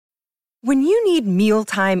When you need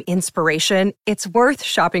mealtime inspiration, it's worth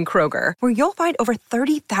shopping Kroger, where you'll find over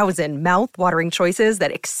 30,000 mouth-watering choices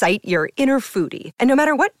that excite your inner foodie. And no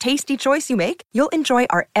matter what tasty choice you make, you'll enjoy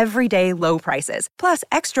our everyday low prices, plus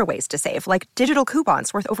extra ways to save, like digital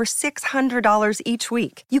coupons worth over $600 each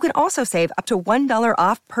week. You can also save up to $1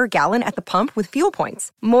 off per gallon at the pump with fuel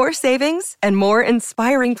points. More savings and more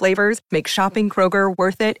inspiring flavors make shopping Kroger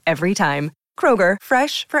worth it every time. Kroger,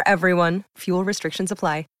 fresh for everyone. Fuel restrictions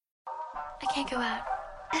apply. I can't go out.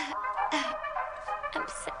 I'm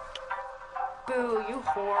sick. Boo, you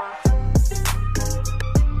whore.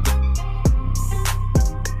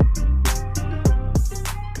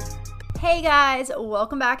 Hey guys,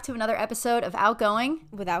 welcome back to another episode of Outgoing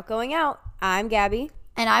Without Going Out. I'm Gabby.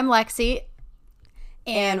 And I'm Lexi.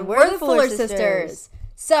 And we're the Fuller Sisters.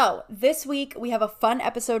 So, this week we have a fun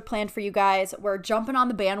episode planned for you guys. We're jumping on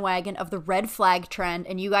the bandwagon of the red flag trend,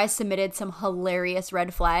 and you guys submitted some hilarious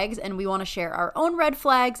red flags, and we want to share our own red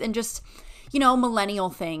flags and just, you know,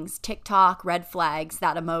 millennial things. TikTok, red flags,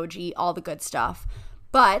 that emoji, all the good stuff.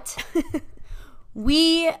 But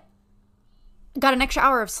we got an extra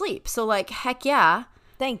hour of sleep, so like, heck yeah.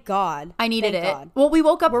 Thank God. I needed it. God. Well, we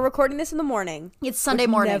woke up. We're recording this in the morning. It's Sunday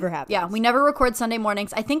morning. Never happens. Yeah, we never record Sunday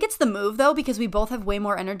mornings. I think it's the move, though, because we both have way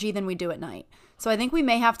more energy than we do at night. So I think we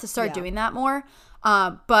may have to start doing that more.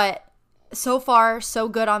 But so far, so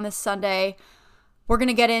good on this Sunday. We're going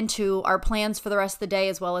to get into our plans for the rest of the day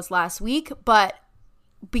as well as last week. But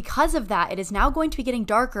because of that, it is now going to be getting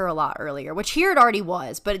darker a lot earlier, which here it already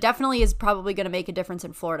was. But it definitely is probably going to make a difference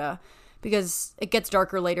in Florida, because it gets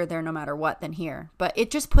darker later there no matter what than here. But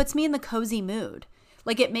it just puts me in the cozy mood.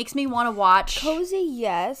 Like, it makes me want to watch. Cozy,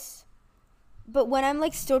 yes. But when I'm,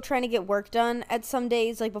 like, still trying to get work done at some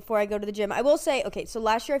days, like, before I go to the gym, I will say, okay, so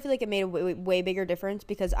last year I feel like it made a way bigger difference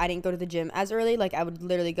because I didn't go to the gym as early. Like, I would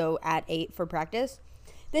literally go at 8 for practice.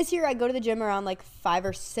 This year I go to the gym around, like, 5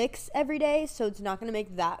 or 6 every day, so it's not going to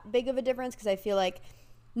make that big of a difference because I feel like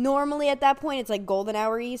normally at that point it's like golden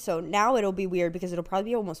hour-y, so now it'll be weird because it'll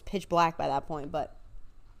probably be almost pitch black by that point. But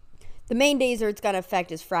the main days it's going to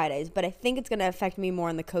affect is Fridays, but I think it's going to affect me more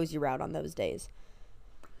on the cozy route on those days.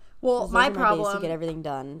 Well, my problem to get everything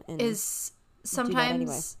done is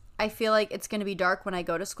sometimes I feel like it's going to be dark when I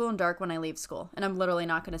go to school and dark when I leave school, and I'm literally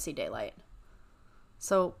not going to see daylight.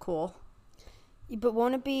 So cool. But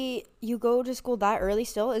won't it be, you go to school that early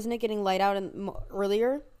still? Isn't it getting light out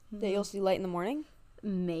earlier that you'll see light in the morning?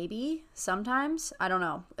 Maybe sometimes. I don't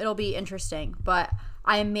know. It'll be interesting. But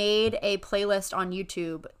I made a playlist on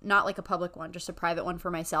YouTube, not like a public one, just a private one for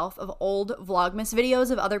myself, of old Vlogmas videos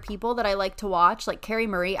of other people that I like to watch. Like Carrie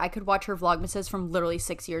Murray, I could watch her Vlogmases from literally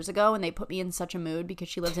 6 years ago, and they put me in such a mood because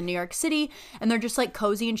she lives in New York City, and they're just like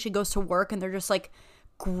cozy, and she goes to work, and they're just like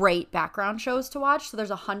great background shows to watch. So there's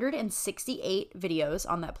 168 videos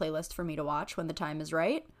on that playlist for me to watch when the time is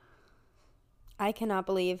right. I cannot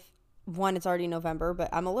believe, one, it's already November, but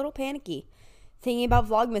I'm a little panicky thinking about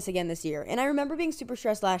Vlogmas again this year. And I remember being super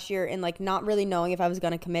stressed last year and like not really knowing if I was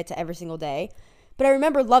going to commit to every single day. But I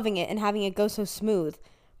remember loving it and having it go so smooth.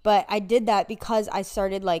 But I did that because I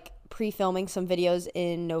started like pre-filming some videos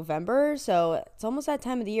in November. So it's almost that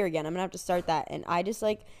time of the year again. I'm going to have to start that. And I just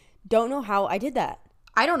like don't know how I did that.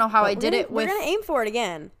 I don't know how I did it with... We're going to aim for it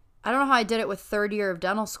again. I don't know how I did it with third year of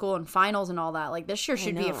dental school and finals and all that. Like this year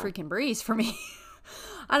should be a freaking breeze for me.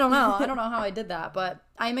 I don't know. I don't know how I did that, but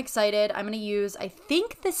I'm excited. I'm going to use, I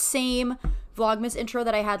think, the same Vlogmas intro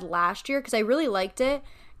that I had last year because I really liked it,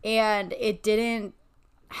 and it didn't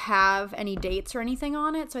have any dates or anything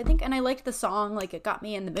on it. So I think, and I liked the song, like it got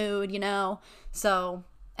me in the mood, you know? So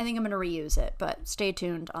I think I'm going to reuse it, but stay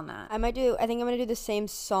tuned on that. I think I'm going to do the same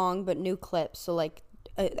song, but new clips. So like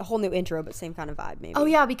a whole new intro, but same kind of vibe maybe. Oh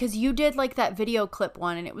yeah, because you did like that video clip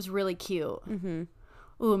one, and it was really cute. Mm-hmm.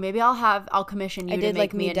 Ooh, maybe I'll commission you to make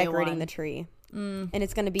like me a decorating new one. the tree. And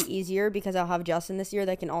it's going to be easier because I'll have Justin this year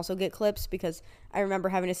that can also get clips, because I remember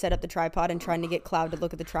having to set up the tripod and trying to get Cloud to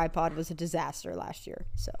look at the tripod was a disaster last year.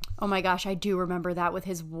 So. Oh my gosh, I do remember that with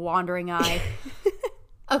his wandering eye.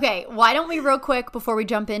 Okay, why don't we real quick before we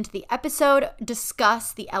jump into the episode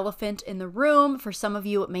discuss the elephant in the room. For some of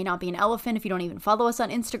you, it may not be an elephant if you don't even follow us on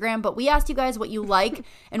Instagram, but we asked you guys what you like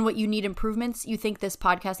and what you need improvements, you think this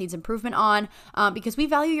podcast needs improvement on, because we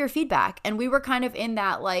value your feedback. And we were kind of in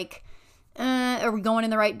that like, are we going in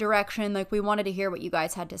the right direction? Like we wanted to hear what you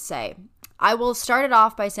guys had to say. I will start it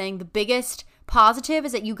off by saying the biggest positive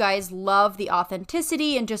is that you guys love the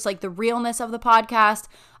authenticity and just like the realness of the podcast.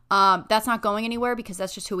 That's not going anywhere because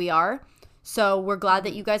that's just who we are. So we're glad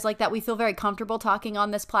that you guys like that. We feel very comfortable talking on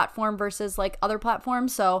this platform versus like other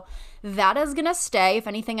platforms. So that is going to stay. If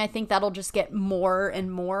anything, I think that'll just get more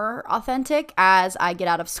and more authentic as I get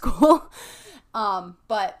out of school.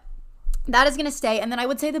 But that is going to stay. And then I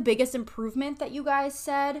would say the biggest improvement that you guys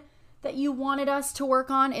said that you wanted us to work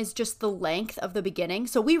on is just the length of the beginning.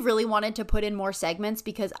 So we really wanted to put in more segments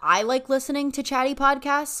because I like listening to chatty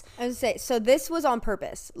podcasts. I was going to say, so this was on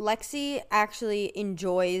purpose. Lexi actually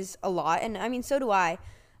enjoys a lot, and I mean, so do I,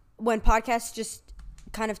 when podcasts just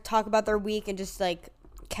kind of talk about their week and just like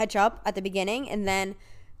catch up at the beginning, and then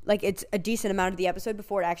like it's a decent amount of the episode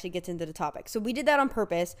before it actually gets into the topic. So we did that on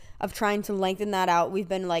purpose of trying to lengthen that out. We've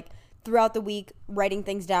been like throughout the week writing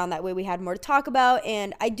things down, that way we had more to talk about.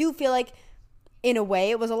 And I do feel like in a way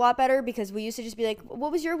it was a lot better, because we used to just be like,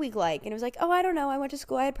 what was your week like? And it was like, oh, I don't know, I went to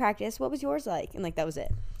school, I had practice, what was yours like? And like that was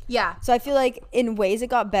it. Yeah. So I feel like in ways it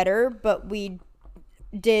got better, but we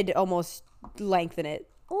did almost lengthen it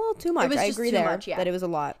a little too much. It was I just agree too there much, yeah. that it was a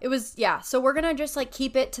lot. It was, yeah. So we're going to just like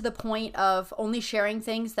keep it to the point of only sharing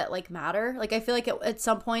things that like matter. Like I feel like at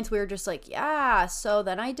some points we were just like, yeah, so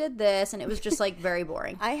then I did this, and it was just like very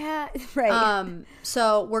boring. Right.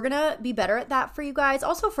 So we're going to be better at that for you guys.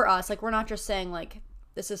 Also for us, like we're not just saying like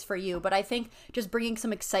this is for you, but I think just bringing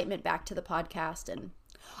some excitement back to the podcast and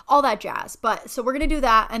all that jazz. But so we're going to do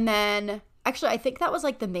that. And then actually I think that was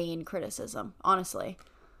like the main criticism, honestly,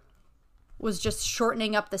 was just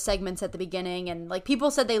shortening up the segments at the beginning. And like people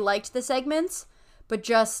said they liked the segments, but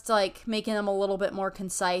just like making them a little bit more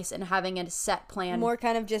concise and having a set plan. More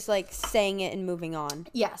kind of just like saying it and moving on.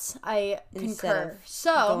 Yes, I Instead concur. of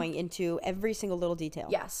So going into every single little detail.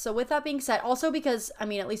 yes. So with that being said, also because I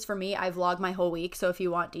mean, at least for me, I vlog my whole week. So if you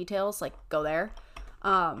want details, like go there.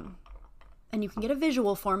 And you can get a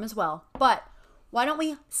visual form as well. But why don't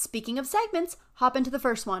we, speaking of segments, hop into the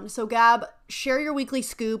first one. So Gab, share your weekly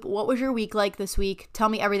scoop. What was your week like this week? Tell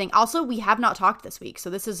me everything. Also, we have not talked this week, so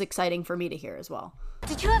this is exciting for me to hear as well.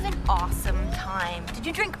 Did you have an awesome time? Did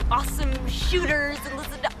you drink awesome shooters and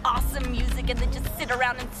listen to awesome music and then just sit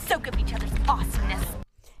around and soak up each other's awesomeness?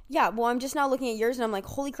 Yeah, well, I'm just now looking at yours and I'm like,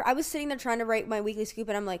 holy crap. I was sitting there trying to write my weekly scoop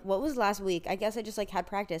and I'm like, what was last week? I guess I just like had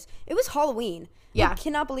practice. It was Halloween. Yeah. I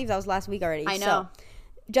cannot believe that was last week already. I know. So,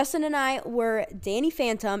 Justin and I were Danny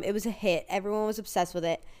Phantom. It was a hit. Everyone was obsessed with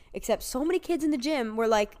it, except so many kids in the gym were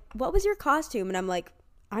like, what was your costume? And I'm like,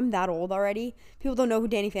 I'm that old already. People don't know who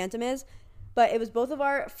Danny Phantom is. But it was both of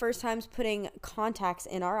our first times putting contacts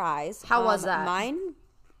in our eyes. How was that? Mine,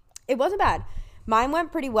 it wasn't bad. Mine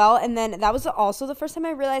went pretty well. And then that was also the first time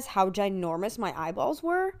I realized how ginormous my eyeballs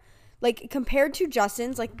were. Like compared to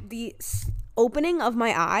Justin's, like the opening of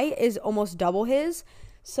my eye is almost double his.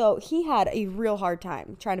 So he had a real hard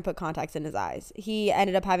time trying to put contacts in his eyes. He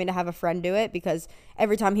ended up having to have a friend do it because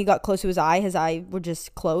every time he got close to his eye would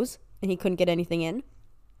just close and he couldn't get anything in.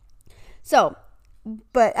 So,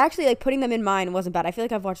 but actually like putting them in mine wasn't bad. I feel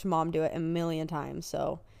like I've watched Mom do it a million times.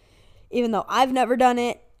 So even though I've never done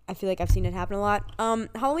it, I feel like I've seen it happen a lot.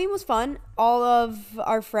 Halloween was fun. All of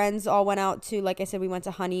our friends all went out to, like I said, we went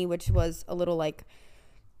to Honey, which was a little like,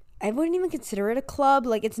 I wouldn't even consider it a club.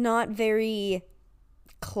 Like it's not very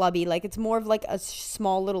clubby, like it's more of like a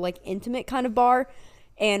small little like intimate kind of bar,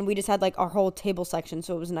 and we just had like our whole table section,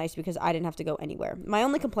 so it was nice because I didn't have to go anywhere. My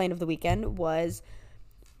only complaint of the weekend was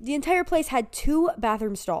the entire place had 2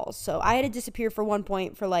 bathroom stalls, so I had to disappear for one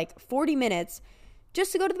point for like 40 minutes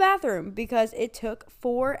just to go to the bathroom because it took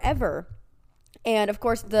forever. And of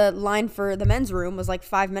course the line for the men's room was like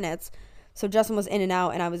 5 minutes, so Justin was in and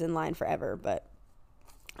out and I was in line forever. But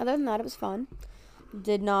other than that, it was fun.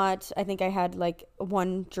 I think I had like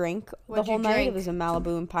one drink the whole night. It was a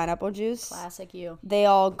Malibu and pineapple juice. Classic you. They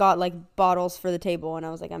all got like bottles for the table and I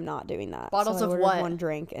was like, I'm not doing that. Bottles so I of ordered what? one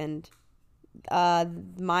drink, and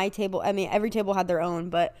my table, I mean every table had their own,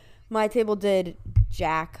 but my table did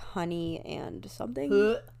Jack, Honey, and something.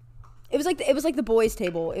 It was like the boys'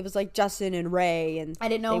 table. It was like Justin and Ray, and I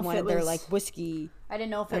didn't know they if wanted it their was like whiskey. I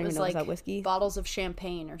didn't know if I it don't was even know, like was that whiskey? bottles of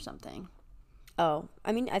champagne or something. Oh,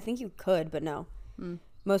 I mean, I think you could, but no.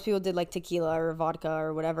 Most people did like tequila or vodka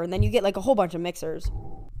or whatever, and then you get like a whole bunch of mixers.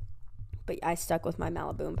 But I stuck with my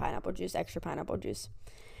Malibu and pineapple juice, extra pineapple juice.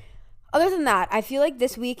 Other than that, I feel like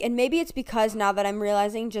this week, and maybe it's because now that I'm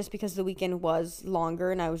realizing just because the weekend was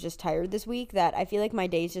longer and I was just tired this week, that I feel like my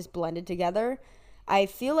days just blended together. I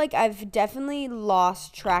feel like I've definitely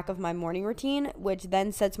lost track of my morning routine, which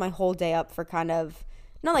then sets my whole day up for kind of,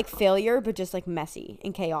 not like failure, but just like messy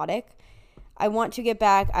and chaotic. I want to get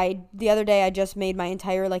back. The other day I just made my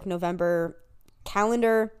entire like November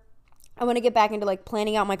calendar. I want to get back into like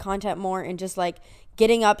planning out my content more and just like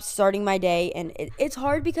getting up, starting my day. And it's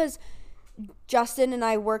hard because Justin and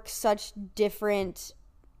I work such different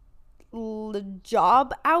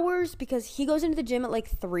job hours because he goes into the gym at like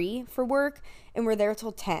 3 for work and we're there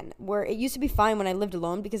till 10, where it used to be fine when I lived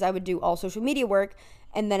alone because I would do all social media work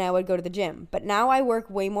and then I would go to the gym. But now I work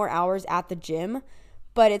way more hours at the gym,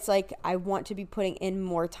 but it's like I want to be putting in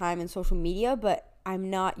more time in social media, but I'm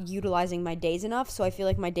not utilizing my days enough. So I feel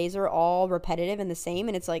like my days are all repetitive and the same,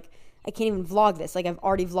 and it's like I can't even vlog this. Like I've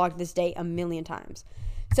already vlogged this day a million times.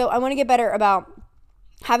 So I want to get better about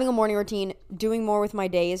having a morning routine, doing more with my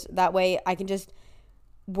days. That way I can just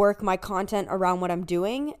work my content around what I'm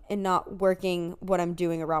doing and not working what I'm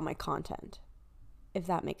doing around my content, if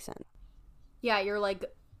that makes sense. Yeah, you're like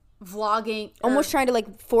vlogging. Almost trying to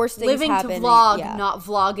like force things living happen. to vlog, Yeah, not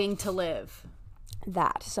vlogging to live.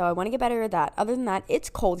 that. So I want to get better at that. Other than that, it's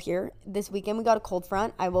cold here. This weekend we got a cold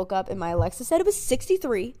front. I woke up and my Alexa said it was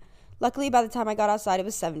 63. Luckily, by the time I got outside, it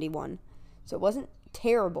was 71. So it wasn't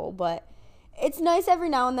terrible, but it's nice every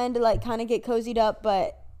now and then to like kind of get cozied up.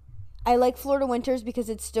 But I like Florida winters because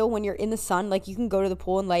it's still, when you're in the sun, like you can go to the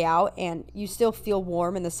pool and lay out and you still feel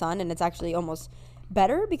warm in the sun, and it's actually almost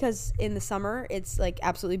better because in the summer it's like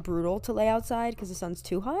absolutely brutal to lay outside because the sun's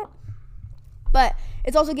too hot. But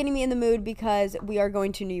it's also getting me in the mood because we are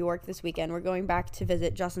going to New York this weekend. We're going back to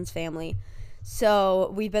visit Justin's family.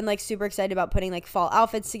 So we've been like super excited about putting like fall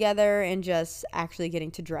outfits together and just actually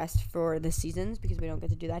getting to dress for the seasons because we don't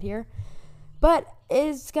get to do that here. But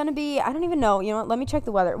it's going to be, I don't even know. You know what? Let me check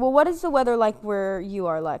the weather. Well, what is the weather like where you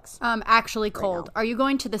are, Lex? Actually cold. Are you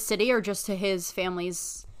going to the city or just to his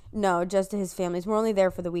family's? No, just to his family's. We're only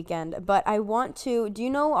there for the weekend. But I want to, do you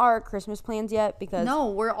know our Christmas plans yet? Because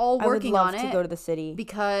No, we're all working on it. I would love to go to the city.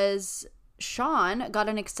 Because Sean got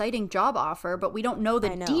an exciting job offer, but we don't know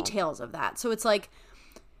the details of that. So it's like,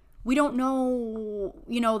 we don't know,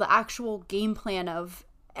 you know, the actual game plan of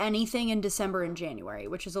anything in December and January,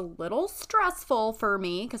 which is a little stressful for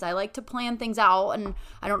me because I like to plan things out, and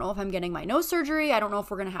I don't know if I'm getting my nose surgery. I don't know if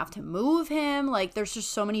we're going to have to move him. Like, there's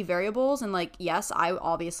just so many variables, and like, yes, I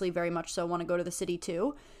obviously very much so want to go to the city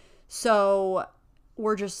too. So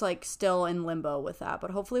we're just like still in limbo with that,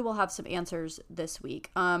 but hopefully we'll have some answers this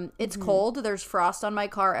week. It's cold. There's frost on my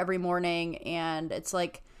car every morning, and it's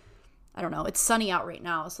like, I don't know, it's sunny out right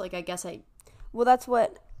now. So like, I guess Well, that's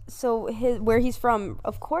what, so where he's from,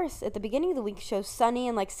 of course, at the beginning of the week shows sunny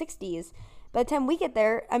and like 60s. By the time we get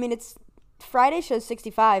there, I mean, it's Friday shows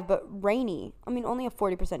 65, but rainy. I mean, only a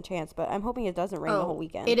 40% chance, but I'm hoping it doesn't rain the whole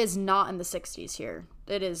weekend. It is not in the 60s here.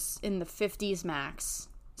 It is in the 50s max.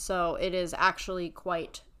 So it is actually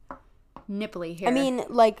quite nipply here. I mean,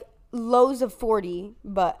 like lows of 40,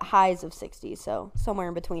 but highs of 60, so somewhere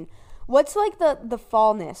in between. What's like the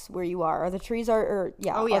fallness where you are? Are the trees are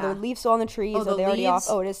there leaves still on the trees? Are they already off?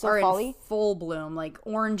 Oh, it is still folly? In full bloom, like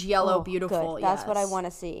orange, yellow, beautiful. Good. That's what I want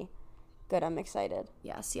to see. Good, I'm excited.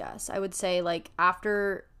 Yes. I would say like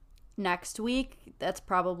after next week, that's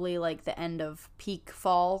probably like the end of peak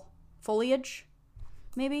fall foliage,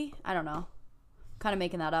 maybe? I don't know. Kind of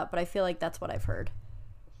making that up, but I feel like that's what I've heard.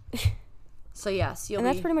 So yes,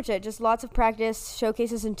 that's pretty much it. Just lots of practice,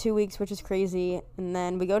 showcases in 2 weeks, which is crazy, and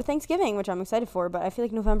then we go to Thanksgiving, which I'm excited for. But I feel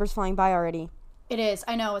like November's flying by already. It is.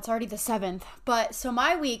 I know, it's already the 7th. But so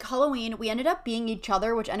my week, Halloween, we ended up being each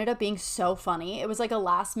other, which ended up being so funny. It was like a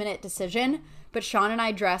last minute decision, but Sean and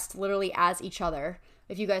I dressed literally as each other.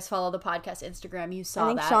 If you guys follow the podcast Instagram, you saw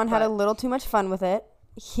that. I think Sean had a little too much fun with it.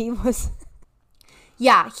 He was.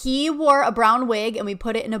 Yeah, he wore a brown wig and we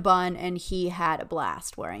put it in a bun, and he had a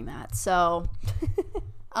blast wearing that. So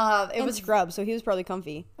it was scrubs, so he was probably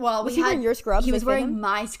comfy. Well, was he wearing your scrubs? He was wearing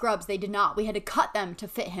my scrubs. They did not. We had to cut them to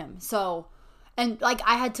fit him. So, and like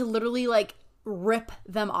I had to literally like rip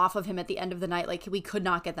them off of him at the end of the night. Like we could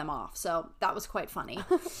not get them off. So that was quite funny.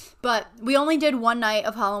 But we only did one night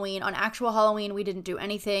of Halloween. On actual Halloween, we didn't do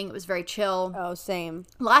anything. It was very chill. Oh, same.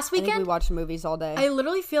 Last weekend, I think we watched movies all day. I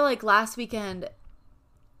literally feel like last weekend.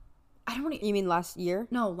 You mean last year?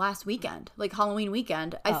 No, last weekend. Like Halloween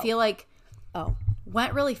weekend. I feel like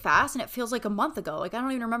went really fast, and it feels like a month ago. Like I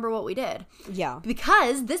don't even remember what we did. Yeah.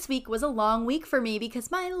 Because this week was a long week for me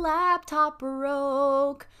because my laptop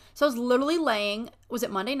broke. So I was literally laying, was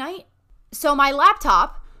it Monday night? So my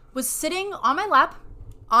laptop was sitting on my lap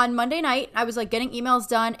on Monday night. I was like getting emails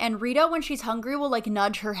done, and Rita, when she's hungry, will like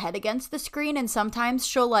nudge her head against the screen, and sometimes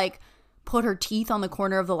she'll like put her teeth on the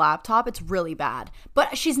corner of the laptop. It's really bad.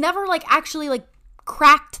 But she's never like actually like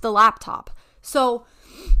cracked the laptop. So,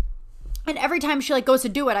 and every time she like goes to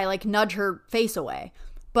do it, I like nudge her face away.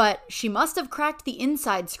 But she must have cracked the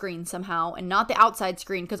inside screen somehow and not the outside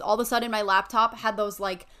screen, because all of a sudden my laptop had those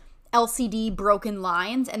like LCD broken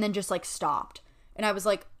lines and then just like stopped. And I was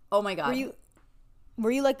like, oh my God.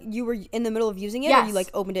 Were you like, you were in the middle of using it, or Yes. you like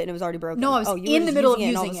opened it and it was already broken? No, I was you were in the just middle of it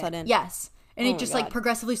and all using of a sudden. it. Yes. And Oh it my just like God.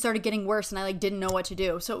 progressively started getting worse and I like didn't know what to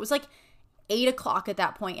do. So it was like 8 o'clock at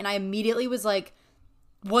that point, and I immediately was like,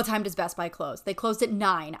 what time does Best Buy close? They closed at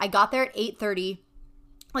 9. I got there at 8:30,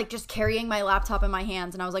 like just carrying my laptop in my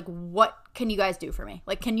hands, and I was like, what can you guys do for me?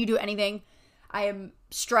 Like, can you do anything? I am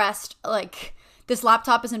stressed. Like, this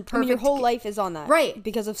laptop is in perfect... I mean, your whole life is on that. Right.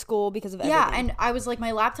 Because of school, because of everything. Yeah, and I was like,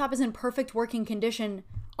 my laptop is in perfect working condition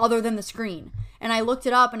other than the screen. And I looked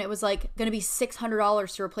it up and it was like going to be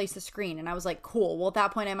 $600 to replace the screen. And I was like, cool. Well, at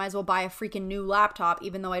that point, I might as well buy a freaking new laptop,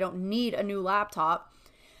 even though I don't need a new laptop.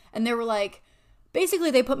 And they were like,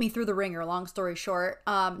 basically, they put me through the ringer, long story short.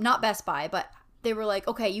 Not Best Buy, but they were like,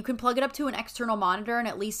 okay, you can plug it up to an external monitor and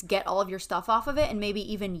at least get all of your stuff off of it and maybe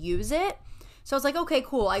even use it. So I was like, okay,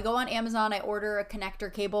 cool. I go on Amazon, I order a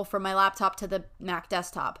connector cable from my laptop to the Mac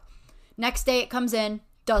desktop. Next day it comes in,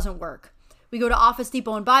 doesn't work. We go to Office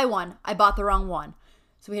Depot and buy one. I bought the wrong one.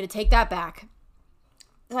 So we had to take that back.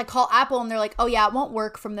 And I call Apple and they're like, oh yeah, it won't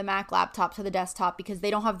work from the Mac laptop to the desktop because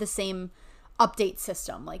they don't have the same update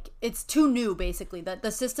system. Like, it's too new, basically.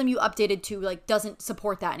 The system you updated to like doesn't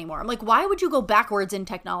support that anymore. I'm like, why would you go backwards in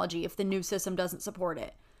technology if the new system doesn't support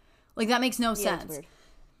it? Like, that makes no sense. Weird.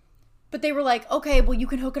 But they were like, okay, well, you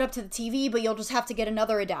can hook it up to the TV, but you'll just have to get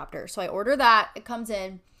another adapter. So I order that. It comes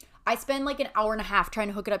in. I spend like an hour and a half trying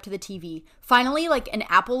to hook it up to the TV. Finally, like an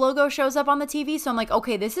Apple logo shows up on the TV. So I'm like,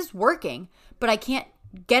 okay, this is working, but I can't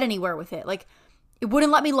get anywhere with it. Like, it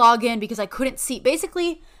wouldn't let me log in because I couldn't see.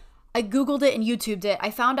 Basically, I Googled it and YouTubed it.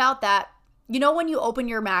 I found out that, you know, when you open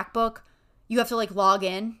your MacBook, you have to like log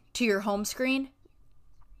in to your home screen.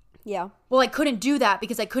 Yeah. Well, I couldn't do that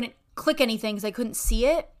because I couldn't click anything because I couldn't see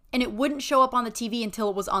it. And it wouldn't show up on the TV until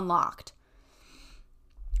it was unlocked.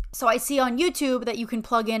 So I see on YouTube that you can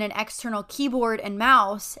plug in an external keyboard and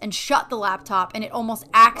mouse and shut the laptop, and it almost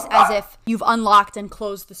acts as if you've unlocked and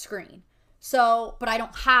closed the screen. So, but I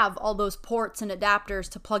don't have all those ports and adapters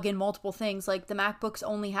to plug in multiple things. Like, the MacBooks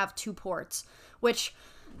only have 2 ports, which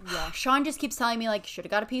Sean just keeps telling me, like, should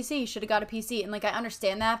have got a PC. And like, I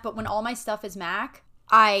understand that, but when all my stuff is Mac,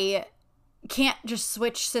 I can't just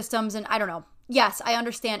switch systems, and I don't know. Yes, I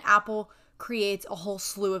understand Apple creates a whole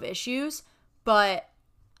slew of issues, but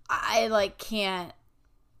I like can't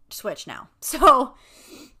switch now. So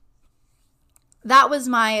that was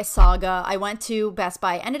my saga. I went to Best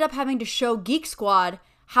Buy, ended up having to show Geek Squad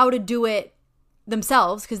how to do it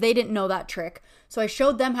themselves because they didn't know that trick. So I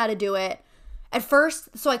showed them how to do it. At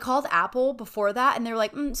first, so I called Apple before that, and they were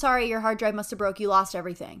like, sorry, your hard drive must have broke. You lost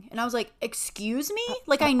everything. And I was like, excuse me?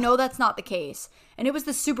 Like, I know that's not the case. And it was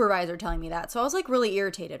the supervisor telling me that. So I was like really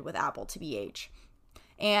irritated with Apple, TBH.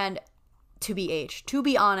 And to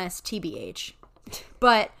be honest, TBH.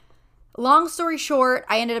 But long story short,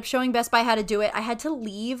 I ended up showing Best Buy how to do it. I had to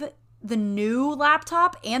leave the new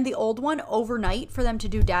laptop and the old one overnight for them to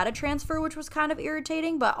do data transfer, which was kind of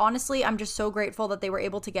irritating. But honestly, I'm just so grateful that they were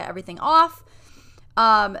able to get everything off.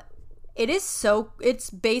 It's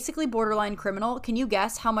basically borderline criminal. Can you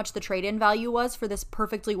guess how much the trade-in value was for this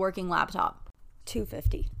perfectly working laptop?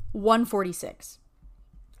 $250. $146.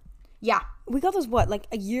 Yeah. We got those, what, like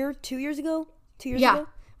a year, 2 years ago? 2 years Yeah. ago?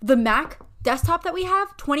 The Mac desktop that we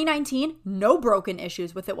have, 2019, no broken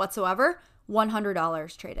issues with it whatsoever.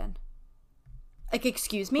 $100 trade-in. Like,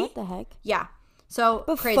 excuse me? What the heck? Yeah. So,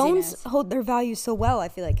 But craziness. phones hold their value so well, I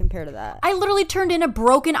feel like, compared to that. I literally turned in a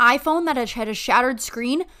broken iPhone that had a shattered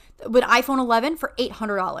screen with iPhone 11 for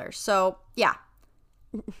 $800. So, yeah.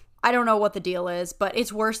 I don't know what the deal is, but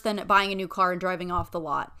it's worse than buying a new car and driving off the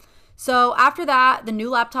lot. So, after that, the new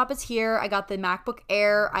laptop is here. I got the MacBook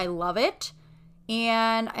Air. I love it.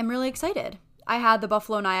 And I'm really excited. I had the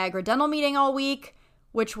Buffalo Niagara Dental meeting all week,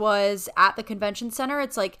 which was at the convention center.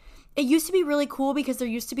 It's like, it used to be really cool because there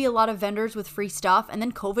used to be a lot of vendors with free stuff, and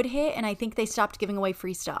then COVID hit, and I think they stopped giving away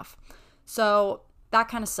free stuff. So that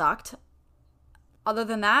kind of sucked. Other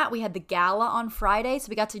than that, we had the gala on Friday, so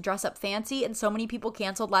we got to dress up fancy, and so many people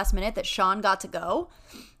canceled last minute that Sean got to go.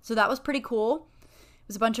 So that was pretty cool. It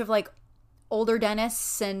was a bunch of like older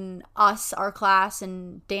dentists and us, our class,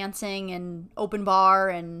 and dancing and open bar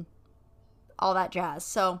and all that jazz.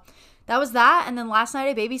 So that was that. And then last night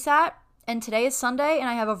I babysat, and today is Sunday, and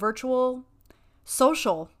I have a virtual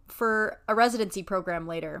social for a residency program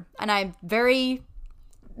later. And I'm very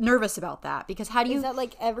nervous about that because how do you... Is that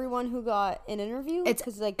like everyone who got an interview? It's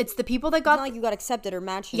 'Cause, like, it's the people that it's got... not like you got accepted or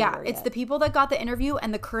matched. Yeah, anywhere it's yet. the people that got the interview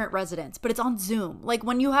and the current residents, but it's on Zoom. Like,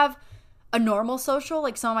 when you have a normal social,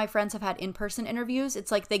 like some of my friends have had in-person interviews,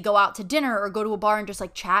 it's like they go out to dinner or go to a bar and just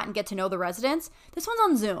like chat and get to know the residents. This one's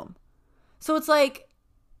on Zoom. So it's like,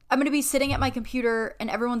 I'm going to be sitting at my computer and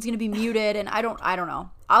everyone's going to be muted and I don't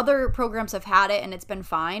know. Other programs have had it and it's been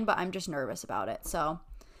fine, but I'm just nervous about it. So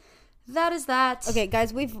that is that. Okay,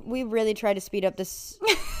 guys, we really tried to speed up this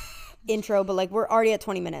intro, but like we're already at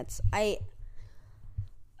 20 minutes. I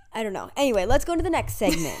don't know. Anyway, let's go to the next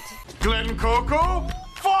segment. Glen Coco?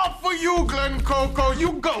 Fall for you, Glen Coco.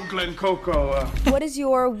 You go, Glen Coco. What is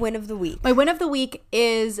your win of the week? My win of the week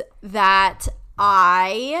is that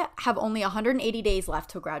I have only 180 days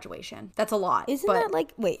left till graduation. That's a lot. Isn't that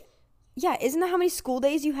like, wait, yeah, isn't that how many school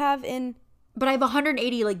days you have in? But I have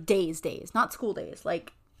 180 like days, not school days,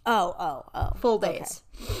 like full days.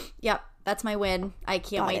 Okay. Yep, that's my win. I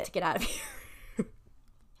can't wait to get out of here.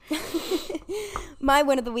 My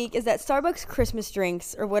win of the week is that Starbucks Christmas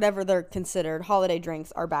drinks, or whatever they're considered, holiday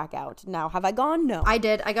drinks, are back out. Now, have I gone? No. I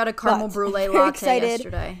did. I got a caramel brulee latte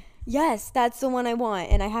yesterday. Yes, that's the one I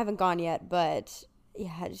want, and I haven't gone yet, but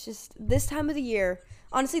yeah, it's just this time of the year.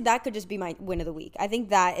 Honestly, that could just be my win of the week. I think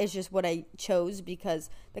that is just what I chose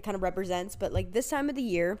because that kind of represents, but like this time of the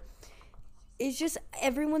year, it's just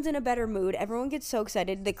everyone's in a better mood. Everyone gets so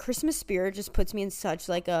excited. The Christmas spirit just puts me in such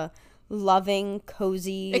like a loving,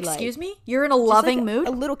 cozy. Excuse me? You're in a loving mood?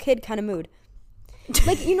 A little kid kind of mood.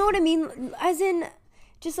 Like, you know what I mean? As in,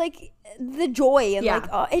 just like the joy and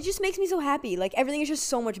it just makes me so happy. Like everything is just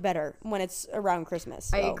so much better when it's around Christmas.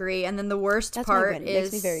 So. I agree. And then the worst part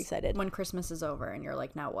is makes me very excited when Christmas is over and you're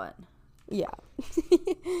like, now what? Yeah.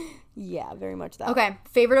 Yeah, very much that. Okay,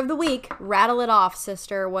 favorite of the week. Rattle it off,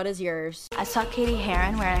 sister. What is yours? I saw Katie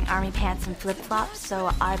Heron wearing army pants and flip-flops, so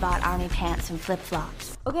I bought army pants and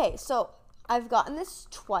flip-flops. Okay, so I've gotten this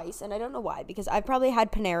twice, and I don't know why, because I've probably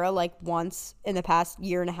had Panera like once in the past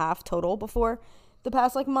year and a half total before the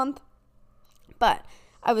past like month. But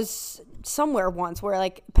I was somewhere once where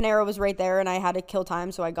like Panera was right there and I had to kill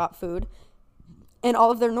time, so I got food. And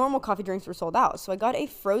all of their normal coffee drinks were sold out. So I got a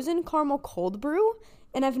frozen caramel cold brew,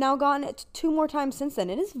 and I've now gotten it 2 more times since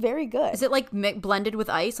then. It is very good. Is it like blended with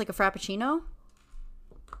ice, like a Frappuccino?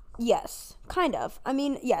 Yes, kind of. I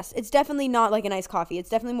mean, yes, it's definitely not like an iced coffee. It's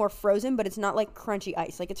definitely more frozen, but it's not like crunchy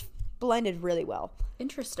ice. Like it's blended really well.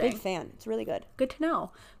 Interesting. Big fan. It's really good. Good to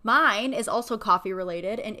know. Mine is also coffee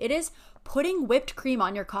related, and it is putting whipped cream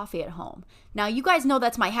on your coffee at home. Now, you guys know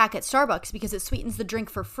that's my hack at Starbucks because it sweetens the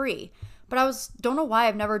drink for free. But don't know why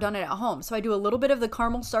I've never done it at home. So I do a little bit of the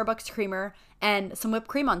caramel Starbucks creamer and some whipped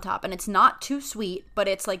cream on top. And it's not too sweet, but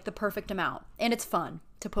it's like the perfect amount. And it's fun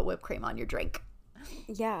to put whipped cream on your drink.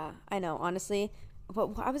 Yeah, I know, honestly.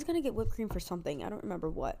 But I was going to get whipped cream for something. I don't remember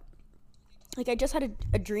what. Like, I just had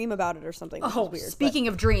a dream about it or something. Which was weird, speaking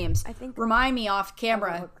of dreams, I think remind me off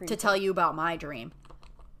camera to tell you about my dream.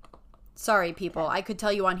 Sorry, people. I could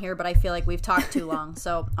tell you on here, but I feel like we've talked too long.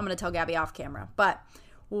 So I'm going to tell Gabby off camera. But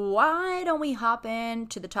why don't we hop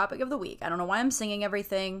into the topic of the week? I don't know why I'm singing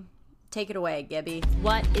everything. Take it away, Gibby.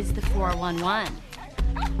 What is the 411?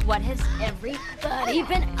 What has everybody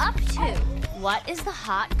been up to? What is the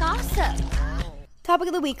hot gossip? Topic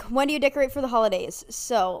of the week. When do you decorate for the holidays?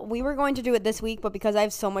 So we were going to do it this week, but because I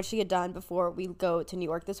have so much to get done before we go to New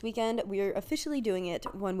York this weekend, we're officially doing it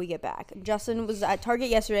when we get back. Justin was at Target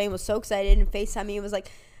yesterday and was so excited and FaceTimed me and was like,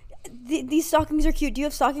 these stockings are cute. Do you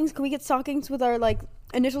have stockings? Can we get stockings with our like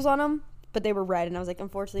initials on them? But they were red, and I was like,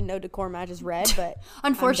 unfortunately, no decor matches red. But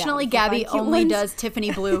unfortunately, Gabby only does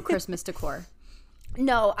Tiffany blue Christmas decor.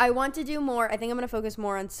 No, I want to do more. I think I'm going to focus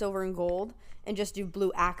more on silver and gold and just do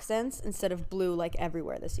blue accents instead of blue like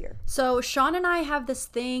everywhere this year. So Sean and I have this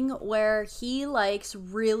thing where he likes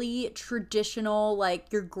really traditional,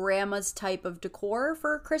 like your grandma's type of decor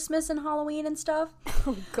for Christmas and Halloween and stuff.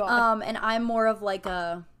 Oh God. And I'm more of like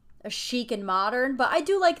a chic and modern, but I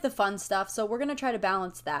do like the fun stuff. So we're going to try to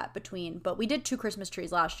balance that between, but we did 2 Christmas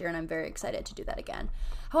trees last year and I'm very excited to do that again.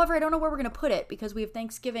 However, I don't know where we're going to put it because we have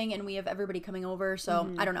Thanksgiving and we have everybody coming over.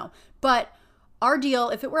 So I don't know, but our deal,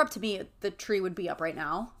 if it were up to me, the tree would be up right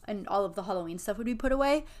now and all of the Halloween stuff would be put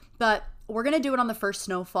away, but we're going to do it on the first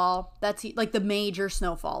snowfall. That's like the major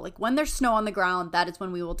snowfall. Like when there's snow on the ground, that is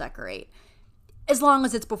when we will decorate. As long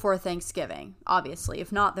as it's before Thanksgiving, obviously.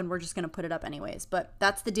 If not, then we're just going to put it up anyways. But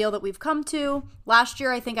that's the deal that we've come to. Last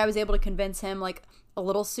year, I think I was able to convince him like a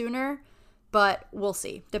little sooner, but we'll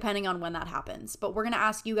see, depending on when that happens. But we're going to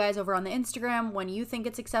ask you guys over on the Instagram when you think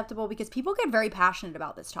it's acceptable because people get very passionate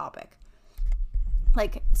about this topic.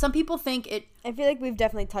 Like, some people think it... I feel like we've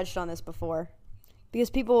definitely touched on this before because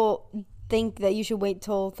people think that you should wait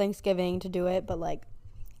till Thanksgiving to do it, but like,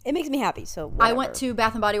 it makes me happy, so whatever. I went to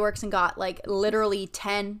Bath & Body Works and got, like, literally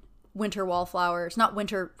 10 winter wallflowers. Not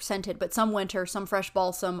winter scented, but some winter, some fresh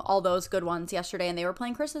balsam, all those good ones yesterday, and they were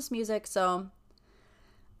playing Christmas music, so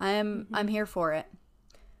I'm here for it.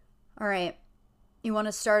 All right. You want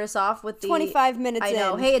to start us off with the 25 minutes I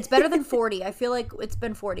know. in. Hey, it's better than 40. I feel like it's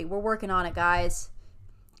been 40. We're working on it, guys.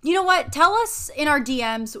 You know what? Tell us in our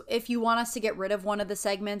DMs if you want us to get rid of one of the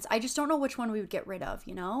segments. I just don't know which one we would get rid of,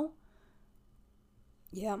 you know?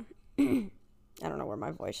 Yeah. I don't know where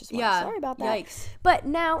my voice just went. Yeah. Sorry about that. Yikes. But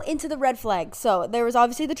now into the red flags. So there was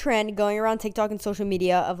obviously the trend going around TikTok and social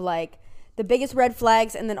media of like the biggest red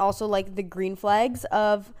flags and then also like the green flags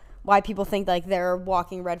of why people think like they're a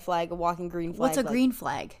walking red flag, a walking green flag. What's a like, green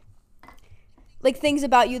flag? Like things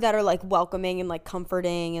about you that are like welcoming and like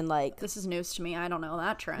comforting and like This is news to me. I don't know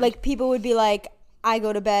that trend. like people would be like, I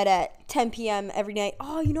go to bed at 10 p.m. every night.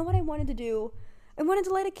 Oh, you know what I wanted to do? I wanted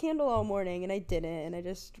to light a candle all morning and I didn't, and I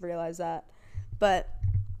just realized that. But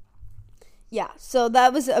yeah, so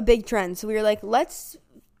that was a big trend. So we were like, let's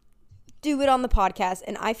do it on the podcast.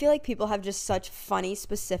 And I feel like people have just such funny,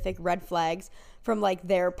 specific red flags from like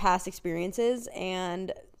their past experiences,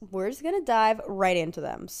 and we're just gonna dive right into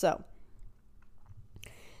them. So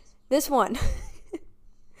this one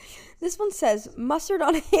says mustard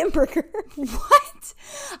on a hamburger. what?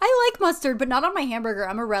 I like mustard, but not on my hamburger.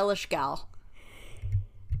 I'm a relish gal.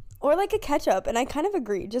 Or like a ketchup, and I kind of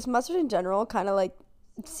agree. Just mustard in general kind of like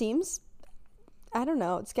seems, I don't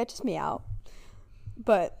know, it sketches me out.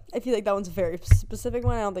 But I feel like that one's a very specific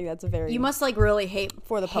one. I don't think that's a very... You must like really hate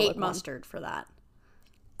For the public one. mustard for that.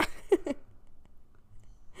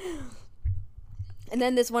 And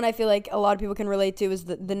then this one I feel like a lot of people can relate to is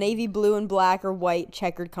the navy blue and black or white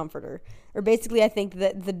checkered comforter. Or basically I think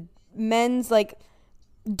that the men's like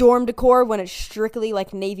dorm decor when it's strictly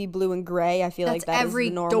like navy blue and gray, I feel That's like that every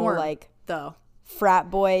is the normal dorm, like though. frat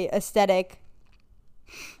boy aesthetic.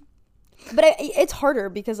 But it's harder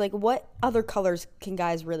because like what other colors can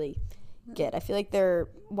guys really get? I feel like their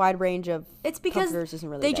wide range of It's because comforters isn't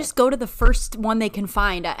really they there. just go to the first one they can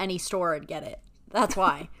find at any store and get it. That's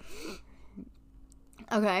why.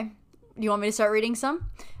 Okay. Do you want me to start reading some?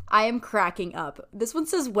 I am cracking up. This one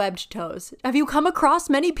says webbed toes. Have you come across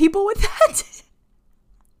many people with that?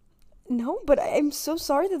 No, but I'm so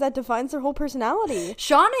sorry that defines their whole personality.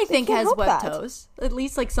 Sean, I think, can't has help webbed that. toes. At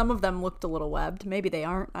least, like, some of them looked a little webbed. Maybe they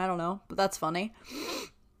aren't. I don't know. But that's funny.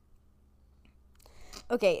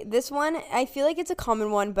 Okay, this one, I feel like it's a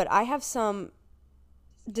common one, but I have some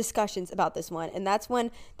discussions about this one, and that's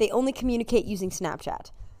when they only communicate using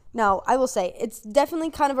Snapchat. Now, I will say, it's definitely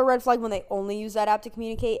kind of a red flag when they only use that app to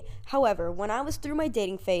communicate. However, when I was through my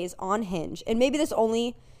dating phase on Hinge, and maybe this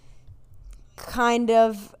only kind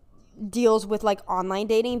of deals with like online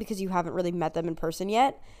dating because you haven't really met them in person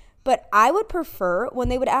yet, but I would prefer when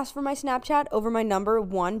they would ask for my Snapchat over my number.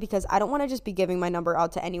 One, because I don't want to just be giving my number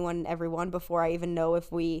out to anyone and everyone before I even know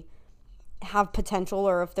if we have potential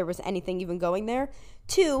or if there was anything even going there.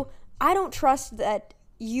 Two, I don't trust that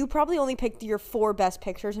you probably only picked your 4 best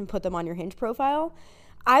pictures and put them on your Hinge profile.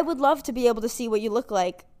 I would love to be able to see what you look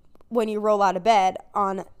like when you roll out of bed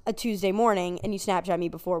on a Tuesday morning and you Snapchat me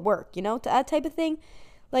before work, you know, that type of thing.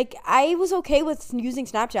 Like, I was okay with using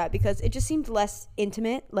Snapchat because it just seemed less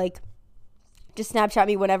intimate. Like, just Snapchat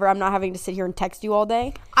me whenever I'm not having to sit here and text you all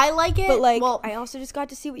day. I like it. But, like, well, I also just got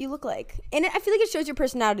to see what you look like. And I feel like it shows your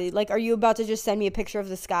personality. Like, are you about to just send me a picture of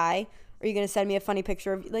the sky? Or are you going to send me a funny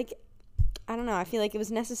picture of, like, I don't know. I feel like it was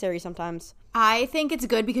necessary sometimes. I think it's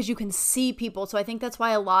good because you can see people. So I think that's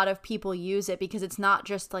why a lot of people use it, because it's not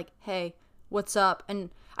just like, hey, what's up? And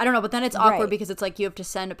I don't know, but then it's awkward Right. because it's like you have to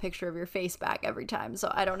send a picture of your face back every time.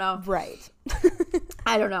 So I don't know. Right.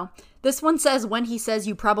 I don't know. This one says, when he says,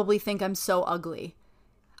 you probably think I'm so ugly.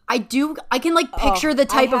 I can like picture the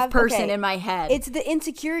type of person in my head. It's the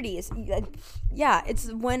insecurities. Yeah,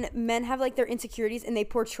 it's when men have like their insecurities and they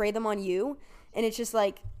portray them on you, and it's just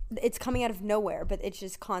like it's coming out of nowhere, but it's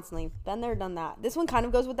just constantly been there, done that. This one kind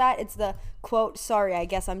of goes with that. It's the quote, sorry, I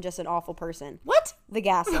guess I'm just an awful person. What? The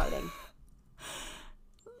gaslighting.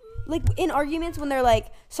 Like in arguments when they're like,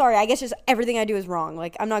 sorry, I guess just everything I do is wrong.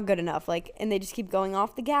 Like I'm not good enough. Like, and they just keep going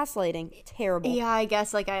off the gaslighting. Terrible. Yeah, I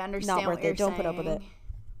guess like I understand Not worth what you're it. Don't put up with saying. it.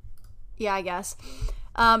 Yeah, I guess.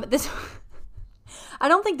 This I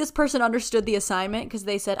don't think this person understood the assignment because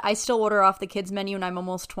they said, I still order off the kids menu and I'm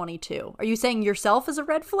almost 22. Are you saying yourself is a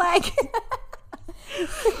red flag?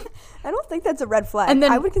 I don't think that's a red flag. And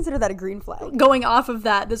then- I would consider that a green flag. Going off of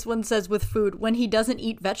that, this one says with food, when he doesn't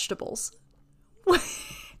eat vegetables.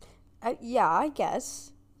 Yeah, I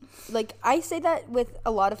guess. Like, I say that with a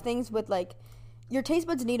lot of things with, like, your taste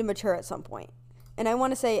buds need to mature at some point. And I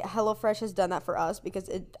want to say HelloFresh has done that for us because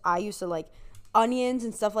I used to, like, onions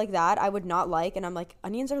and stuff like that I would not like. And I'm like,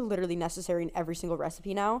 onions are literally necessary in every single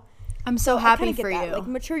recipe now. I'm so I happy kinda get for that. you. Like,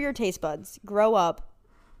 mature your taste buds. Grow up.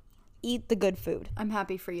 Eat the good food. I'm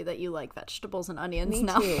happy for you that you like vegetables and onions Me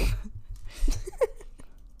now. too.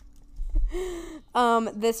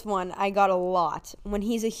 This one I got a lot when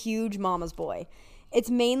he's a huge mama's boy. It's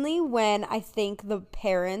mainly when I think the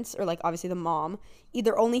parents, or like obviously the mom,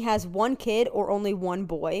 either only has one kid or only one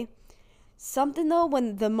boy. Something though,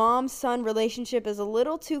 when the mom-son relationship is a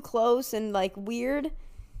little too close and like weird,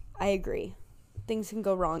 I agree. Things can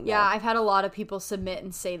go wrong. Yeah, I've had a lot of people submit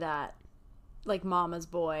and say that. Like mama's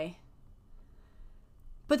boy.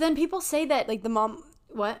 But then people say that Like the mom...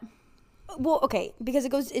 what? Well, okay, because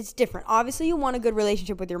it's different. Obviously, you want a good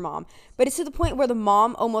relationship with your mom, but it's to the point where the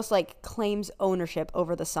mom almost like claims ownership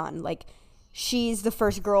over the son. Like, she's the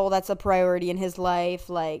first girl that's a priority in his life.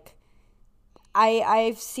 Like,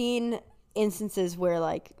 I've seen instances where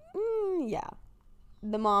like, yeah,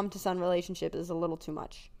 the mom to son relationship is a little too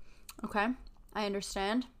much. Okay, I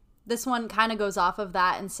understand. This one kind of goes off of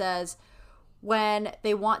that and says when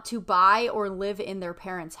they want to buy or live in their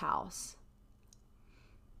parents' house.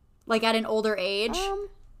 Like at an older age?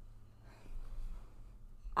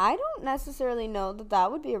 I don't necessarily know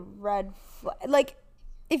that would be a red flag. Like,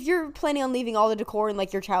 if you're planning on leaving all the decor in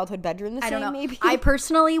like your childhood bedroom the I same, don't know. maybe. I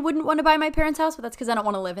personally wouldn't want to buy my parents' house, but that's because I don't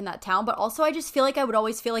want to live in that town. But also, I just feel like I would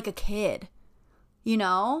always feel like a kid. You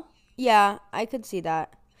know? Yeah, I could see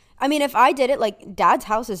that. I mean, if I did it, like, Dad's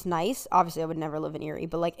house is nice. Obviously, I would never live in Erie.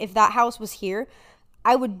 But, like, if that house was here,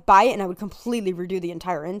 I would buy it and I would completely redo the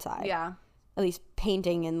entire inside. Yeah. At least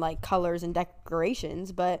painting and, like, colors and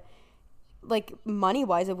decorations. But, like,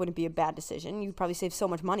 money-wise, it wouldn't be a bad decision. You'd probably save so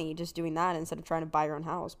much money just doing that instead of trying to buy your own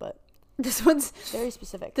house. But This one's very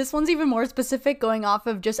specific. This one's even more specific, going off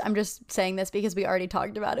of I'm just saying this because we already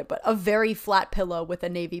talked about it, but a very flat pillow with a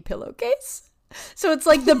navy pillowcase. So it's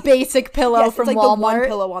like the basic pillow Yes, from it's like Walmart. the one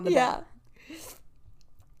pillow on the yeah. bed.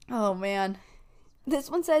 Oh, man.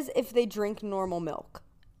 This one says if they drink normal milk.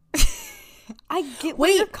 I get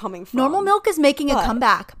where you're coming from. Normal milk is making a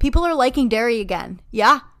comeback. People are liking dairy again.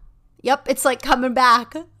 Yeah. Yep, it's like coming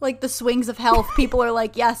back. Like the swings of health. People are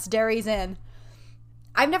like, yes, dairy's in.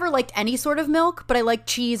 I've never liked any sort of milk, but I like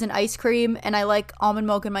cheese and ice cream, and I like almond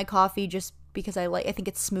milk in my coffee just because I think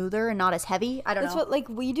it's smoother and not as heavy. I don't know. That's what, like,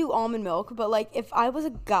 we do almond milk, but, like, if I was a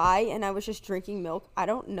guy and I was just drinking milk, I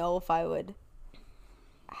don't know if I would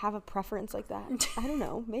have a preference like that. I don't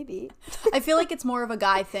know. Maybe. I feel like it's more of a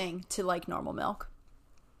guy thing to like normal milk.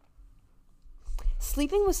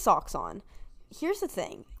 Sleeping with socks on. Here's the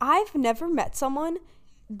thing. I've never met someone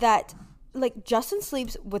that, like, Justin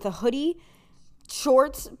sleeps with a hoodie,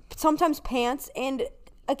 shorts, sometimes pants, and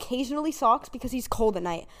occasionally socks because he's cold at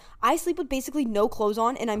night. I sleep with basically no clothes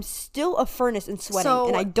on, and I'm still a furnace and sweating,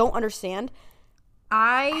 and I don't understand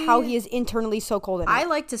how he is internally so cold at night. I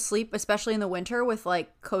like to sleep, especially in the winter, with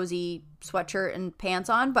like cozy sweatshirt and pants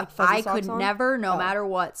on, but Like I fuzzy could socks on? never, no matter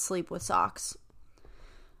what, sleep with socks.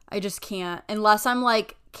 I just can't. Unless I'm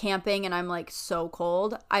like camping and I'm like so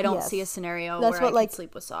cold, I don't Yes. see a scenario That's where what, I like, can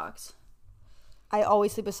sleep with socks. I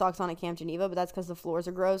always sleep with socks on at Camp Geneva, but that's because the floors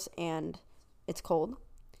are gross and it's cold.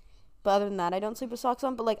 But other than that, I don't sleep with socks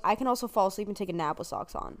on. But, like, I can also fall asleep and take a nap with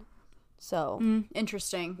socks on. So.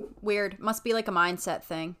 Interesting. Weird. Must be like a mindset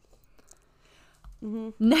thing.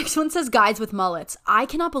 Next one says guys with mullets. I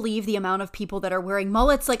cannot believe the amount of people that are wearing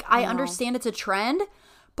mullets. Like, I understand it's a trend,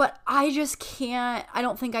 but I just can't. I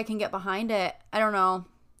don't think I can get behind it. I don't know.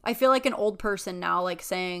 I feel like an old person now, like,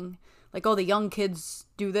 saying, like, oh, the young kids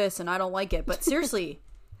do this and I don't like it. But seriously,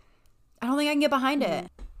 I don't think I can get behind it.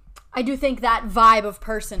 I do think that vibe of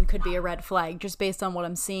person could be a red flag just based on what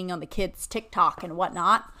I'm seeing on the kids' TikTok and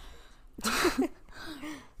whatnot.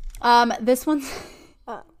 This one's...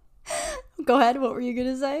 Go ahead. What were you going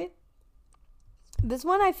to say? This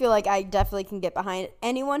one I feel like I definitely can get behind.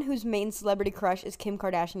 Anyone whose main celebrity crush is Kim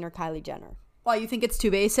Kardashian or Kylie Jenner. Why, you think it's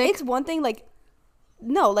too basic? It's one thing, like...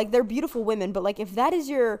 No, like, they're beautiful women, but, like, if that is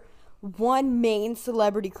your one main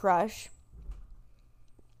celebrity crush,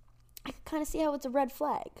 I can kind of see how it's a red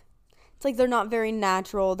flag. It's like they're not very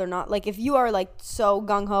natural. They're not, like, if you are, like, so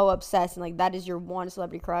gung-ho obsessed and, like, that is your one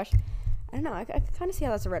celebrity crush, I don't know. I kind of see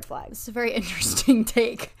how that's a red flag. It's a very interesting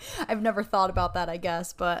take. I've never thought about that, I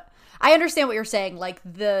guess, but I understand what you're saying. Like,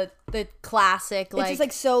 the classic, like, it's just,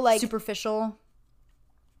 like, so, like, superficial.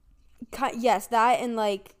 Yes, that, and,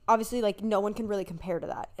 like, obviously, like, no one can really compare to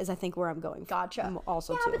that, is I think where I'm going. Gotcha.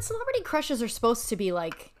 Also, yeah, too. but celebrity crushes are supposed to be,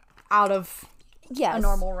 like, out of Yes. a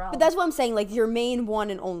normal realm. But that's what I'm saying, like, your main one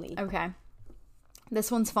and only. Okay.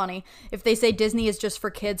 This one's funny. If they say Disney is just for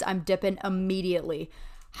kids, I'm dipping immediately.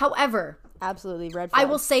 However, Absolutely, red flag. I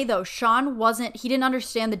will say, though, Sean he didn't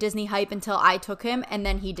understand the Disney hype until I took him, and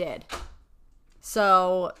then he did.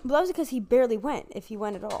 So, But that was because he barely went, if he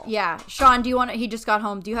went at all. yeah. Sean, he just got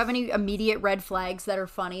home. Do you have any immediate red flags that are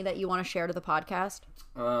funny that you want to share to the podcast?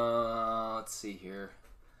 Let's see here.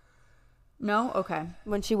 No? Okay.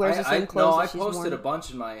 when she wears the same clothes that I she's posted worn. a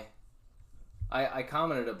bunch in my. I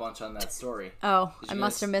commented a bunch on that story. Oh, Did I you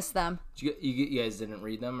must guys- have missed them. You guys didn't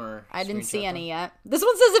read them or? I didn't see screenshot any them? yet. This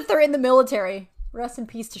one says if they're in the military. Rest in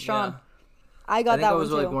peace to Sean. Yeah. I I got think that I one was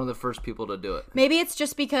too. like one of the first people to do it. Maybe it's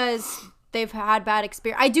just because they've had bad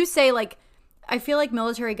experience. I do say, like, I feel like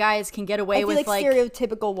military guys can get I away feel with, like like,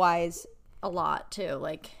 stereotypical wise. a lot, too.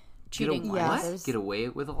 Like, Get cheating. away, Yeah, what? there's- Get away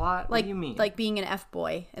with a lot? What Like, do you mean? like being an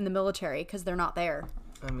F-boy in the military because they're not there.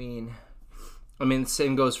 I mean, the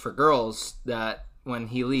same goes for girls that when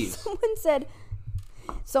he leaves.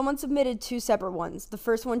 Someone submitted 2 separate ones. The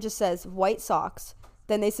first one just says white socks.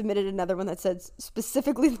 Then they submitted another one that says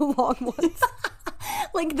specifically the long ones.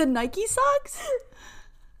 Like the Nike socks?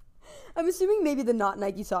 I'm assuming maybe the not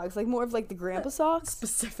Nike socks, like more of like the grandpa socks.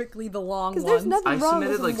 Specifically the long Because ones. there's nothing I wrong submitted,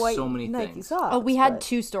 with some like, white so many Nike things. socks. Oh, we had but-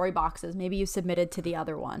 2 story boxes. Maybe you submitted to the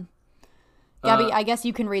other one. Gabby, I guess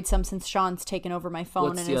you can read some since Sean's taken over my phone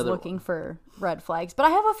What's and the is other looking one? for red flags. But I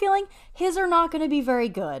have a feeling his are not going to be very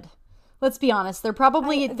good. Let's be honest. They're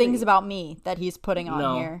probably things about me that he's putting on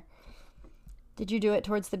No. here. Did you do it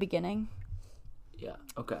towards the beginning? Yeah.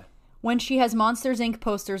 Okay. When she has Monsters, Inc.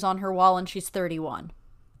 posters on her wall and she's 31.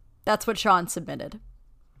 That's what Sean submitted.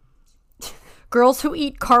 Girls who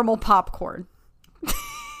eat caramel popcorn.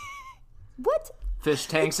 What? Fish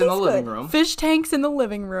tanks in the tastes living good. room. Fish tanks in the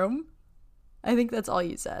living room. I think that's all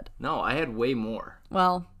you said. No, I had way more.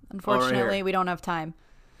 Well, unfortunately, here. we don't have time.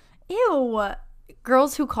 Ew.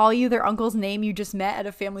 Girls who call you their uncle's name you just met at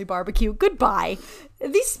a family barbecue. Goodbye. Are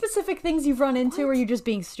these specific things you've run into, or are you just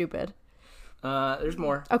being stupid? There's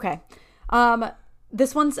more. Okay.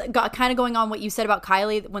 This one's got kind of going on what you said about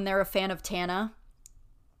Kylie when they're a fan of Tana.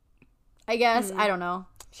 I guess. I don't know.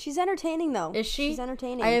 She's entertaining though. Is she? She's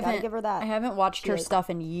entertaining. I You haven't, gotta give her that. I haven't watched her Good. stuff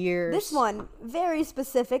in years. This one, very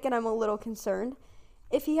specific, and I'm a little concerned.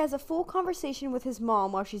 If he has a full conversation with his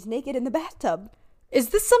mom while she's naked in the bathtub, Is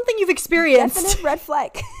this something you've experienced? definite red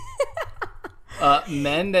flag.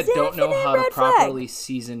 Men that don't know Definite how to red flag. properly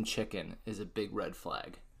season chicken is a big red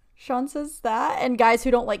flag. Sean says that, and guys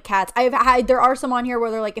who don't like cats. There are some on here where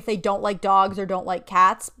they're like, if they don't like dogs or don't like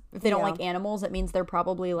cats, if they don't Yeah. like animals, it means they're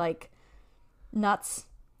probably like nuts.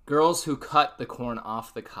 Girls who cut the corn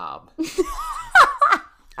off the cob.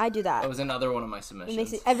 I do that. That was another one of my It submissions.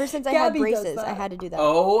 makes it, ever since I Gabby had does braces, I that. had to do that.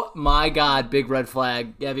 Oh my god, big red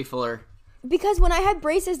flag. Gabby Fuller. Because when I had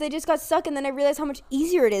braces, they just got stuck, and then I realized how much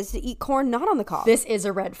easier it is to eat corn not on the cob. This is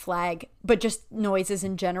a red flag, but just noises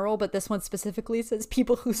in general. But this one specifically says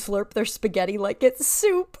people who slurp their spaghetti like it's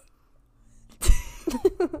soup.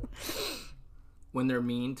 When they're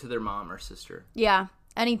mean to their mom or sister. Yeah.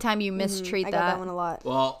 Anytime you mistreat I got that one a lot.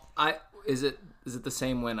 Well, is it the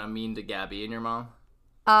same when I'm mean to Gabby and your mom?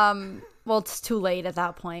 Well, it's too late at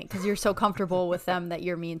that point because you're so comfortable with them that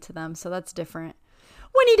you're mean to them. So that's different.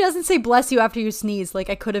 When he doesn't say bless you after you sneeze, like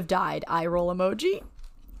I could have died, eye roll emoji.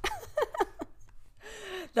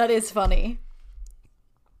 That is funny.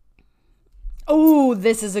 Oh,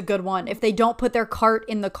 this is a good one. If they don't put their cart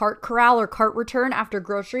in the cart corral or cart return after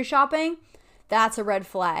grocery shopping, that's a red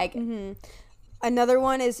flag. Another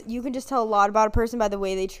one is you can just tell a lot about a person by the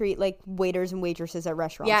way they treat like waiters and waitresses at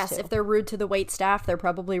restaurants. Yes, too. if they're rude to the wait staff, they're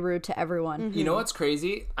probably rude to everyone. You know what's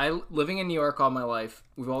crazy? Living in New York all my life,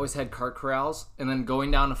 we've always had cart corrals, and then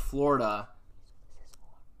going down to Florida.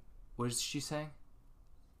 What is she saying?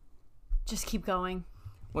 Just keep going.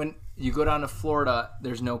 When you go down to Florida,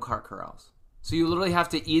 there's no cart corrals. So you literally have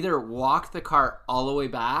to either walk the cart all the way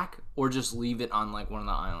back or just leave it on like one of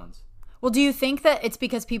the islands. Well, do you think that it's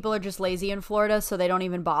because people are just lazy in Florida, so they don't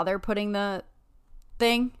even bother putting the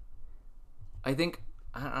thing? I think,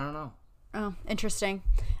 I don't know. Oh, interesting.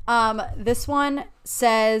 This one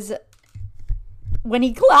says when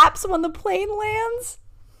he claps when the plane lands.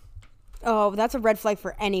 Oh, that's a red flag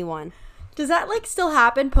for anyone. Does that like still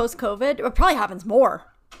happen post-COVID? It probably happens more.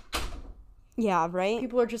 Yeah, right?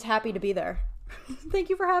 People are just happy to be there. Thank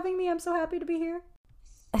you for having me. I'm so happy to be here.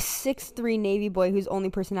 A 6'3" Navy boy whose only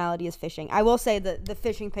personality is fishing. I will say that the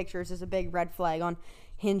fishing pictures is a big red flag on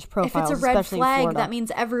Hinge If profiles. it's a red especially in flag, Florida. that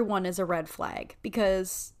means everyone is a red flag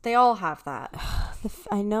because they all have that.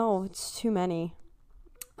 I know, it's too many.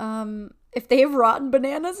 If they have rotten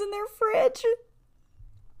bananas in their fridge.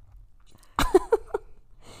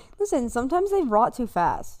 Listen, sometimes they rot too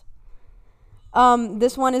fast.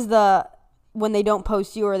 This one is when they don't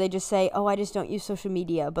post you or they just say, oh, I just don't use social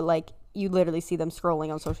media, but like you literally see them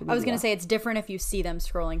scrolling on social media. I was going to say it's different if you see them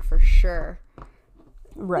scrolling for sure.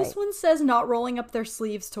 right. This one says not rolling up their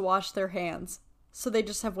sleeves to wash their hands. So they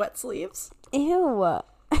just have wet sleeves. Ew.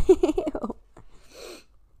 Ew.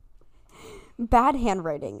 Bad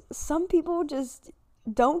handwriting. Some people just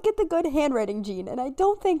don't get the good handwriting gene, and I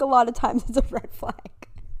don't think a lot of times it's a red flag.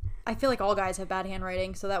 I feel like all guys have bad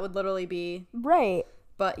handwriting, so that would literally be Right.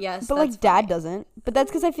 But yes, but like Dad doesn't. But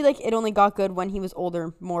that's because I feel like it only got good when he was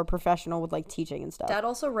older, more professional with like teaching and stuff. Dad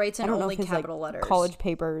also writes in only capital letters. College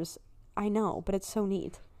papers. I know, but it's so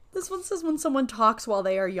neat. This one says when someone talks while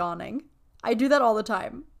they are yawning. I do that all the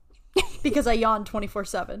time because I yawn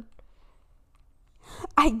 24/7.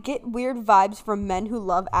 I get weird vibes from men who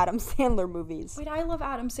love Adam Sandler movies. Wait, I love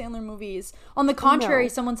Adam Sandler movies. On the contrary,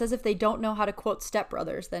 someone says if they don't know how to quote Step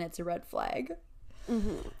Brothers, then it's a red flag.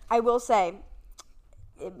 Mm-hmm. I will say,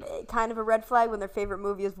 kind of a red flag when their favorite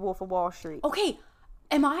movie is Wolf of Wall Street. Okay,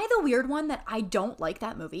 am I the weird one that I don't like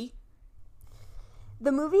that movie?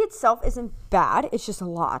 The movie itself isn't bad. It's just a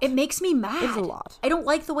lot. It makes me mad. It's a lot. I don't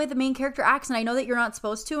like the way the main character acts, and I know that you're not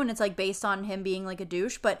supposed to, and it's like based on him being like a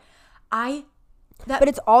douche, but but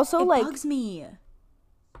it's also it like bugs me.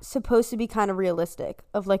 Supposed to be kind of realistic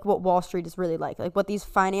of like what Wall Street is really like what these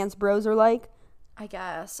finance bros are like. I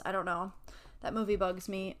guess. I don't know. That movie bugs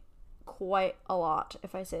me quite a lot,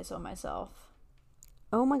 if I say so myself.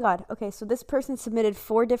 Oh my god. Okay, so this person submitted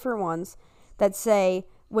 4 different ones that say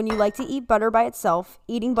when you like to eat butter by itself,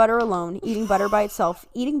 eating butter alone, eating butter by itself,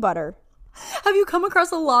 eating butter. Have you come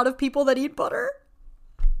across a lot of people that eat butter?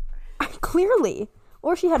 Clearly.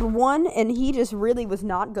 Or she had one and he just really was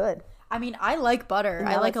not good. I mean, I like butter.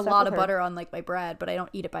 I like a stuck lot with of her. butter on like my bread, but I don't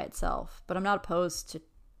eat it by itself. But I'm not opposed to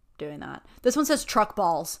doing that. This one says truck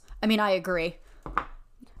balls. I mean, I agree.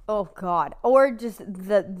 Oh god. Or just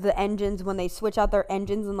the engines when they switch out their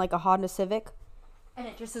engines in like a Honda Civic. And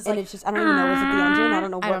it just is And like, it's just, I don't even know, is it the engine? I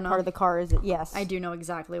don't know I what don't know. part of the car is it. Yes. I do know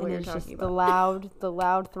exactly what And you're it's talking just about. the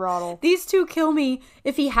loud throttle. These two kill me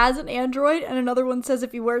if he has an Android, and another one says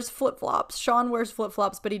if he wears flip-flops. Sean wears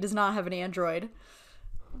flip-flops, but he does not have an Android.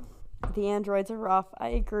 The androids are rough. I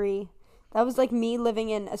agree. That was like me living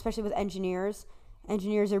in, especially with engineers.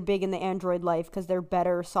 Engineers are big in the Android life because they're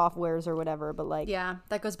better softwares or whatever. But like, Yeah,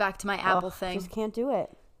 that goes back to my Apple thing. just can't do it.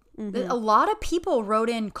 A lot of people wrote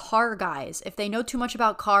in car guys. If they know too much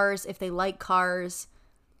about cars, if they like cars.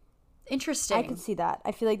 Interesting. I could see that.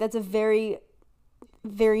 I feel like that's a very,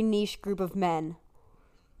 very niche group of men.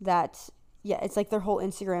 That it's like their whole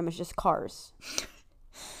Instagram is just cars.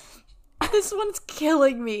 This one's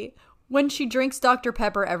killing me. When she drinks Dr.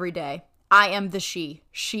 Pepper every day, I am the she.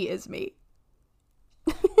 She is me.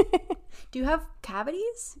 Do you have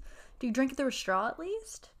cavities? Do you drink it through a straw at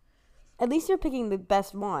least? At least you're picking the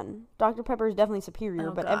best one. Dr. Pepper is definitely superior,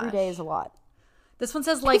 Oh, but every day gosh. is a lot. This one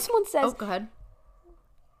says like... This one says- Oh, go ahead.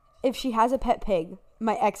 If she has a pet pig,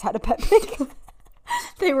 my ex had a pet pig.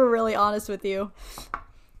 They were really honest with you.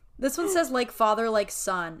 This one says like father, like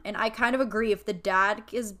son. And I kind of agree. If the dad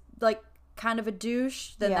is like kind of a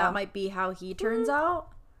douche, then Yeah. that might be how he turns out.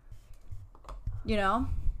 You know?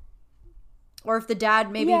 Or if the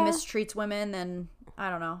dad maybe Yeah. mistreats women, then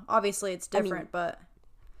I don't know. Obviously it's different, but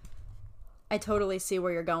I totally see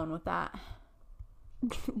where you're going with that.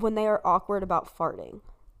 When they are awkward about farting.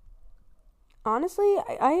 Honestly,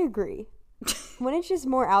 I agree. When it's just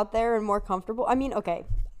more out there and more comfortable. I mean, okay,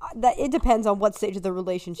 that it depends on what stage of the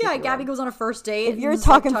relationship. Yeah, you're Gabby in. goes on a first date. If and you're is,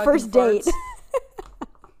 like, talking first date, farts.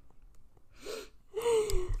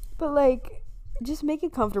 but like, just make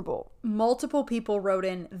it comfortable. Multiple people wrote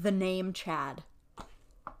in the name Chad.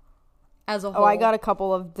 As a whole. Oh, I got a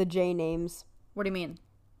couple of the J names. What do you mean?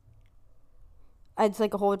 It's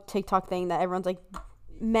like a whole TikTok thing that everyone's like,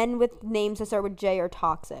 men with names that start with J are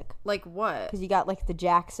toxic. Like what? Because you got like the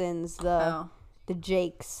Jacksons, the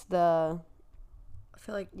Jakes, I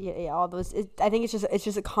feel like all those. I think it's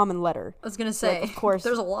just a common letter. I was gonna say, of course.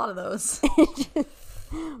 there's a lot of those.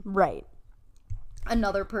 Right.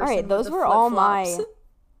 Another person. All right, with those the were all flip-flops. my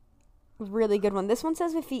really good one. This one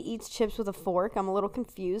says if he eats chips with a fork. I'm a little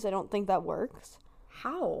confused. I don't think that works.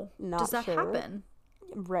 How Not does that sure. happen?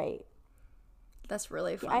 Right. That's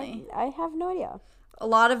really funny. I have no idea. A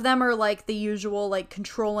lot of them are like the usual, like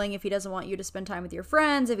controlling if he doesn't want you to spend time with your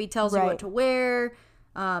friends, if he tells you Right. what to wear,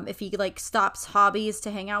 if he like stops hobbies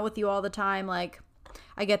to hang out with you all the time. Like,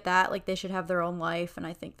 I get that. Like, they should have their own life, and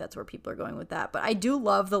I think that's where people are going with that. But I do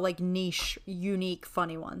love the like niche, unique,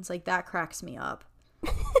 funny ones. Like, that cracks me up.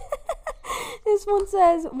 This one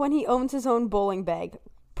says when he owns his own bowling bag.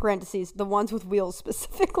 Parentheses, the ones with wheels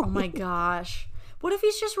specifically. Oh my gosh. What if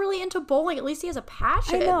he's just really into bowling? At least he has a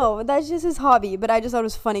passion. I know, that's just his hobby, but I just thought it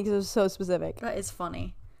was funny because it was so specific. That is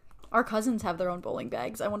funny. Our cousins have their own bowling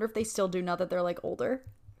bags. I wonder if they still do now that they're like older.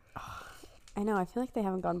 I know, I feel like they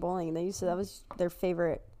haven't gone bowling. That was their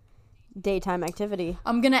favorite daytime activity.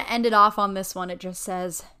 I'm gonna end it off on this one. It just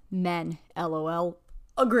says men. LOL.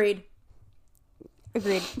 Agreed.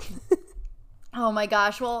 Agreed. Oh my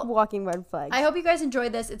gosh. Well, walking red flags. I hope you guys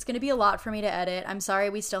enjoyed this. It's going to be a lot for me to edit. I'm sorry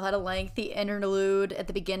we still had a lengthy interlude at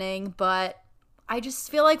the beginning, but I just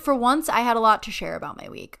feel like for once I had a lot to share about my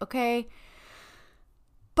week, okay?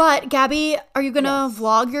 But Gabby, are you going to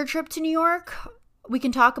vlog your trip to New York? We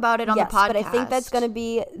can talk about it on the podcast. But I think that's going to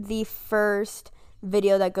be the first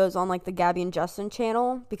video that goes on like the Gabby and Justin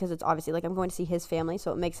channel, because it's obviously like I'm going to see his family,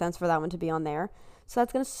 so it makes sense for that one to be on there. So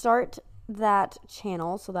that's going to start that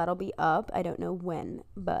channel, so that'll be up. I don't know when,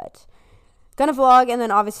 but gonna vlog, and then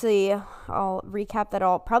obviously I'll recap that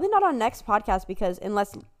all. Probably not on next podcast, because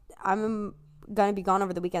unless I'm gonna be gone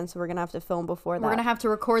over the weekend, so we're gonna have to film before that. We're gonna have to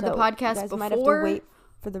record the podcast you guys before. Might have to wait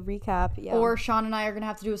for the recap, or Sean and I are gonna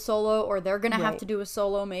have to do a solo, or they're gonna have to do a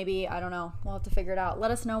solo. Maybe, I don't know. We'll have to figure it out.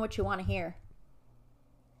 Let us know what you want to hear.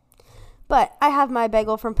 But I have my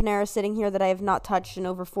bagel from Panera sitting here that I have not touched in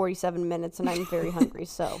over 47 minutes, and I'm very hungry.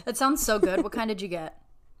 So that sounds so good. What kind did you get?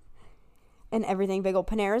 An everything bagel.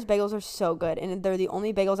 Panera's bagels are so good, and they're the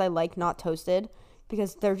only bagels I like not toasted,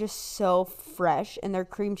 because they're just so fresh, and their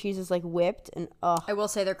cream cheese is like whipped, and I will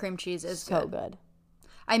say their cream cheese is so good.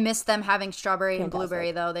 I miss them having strawberry and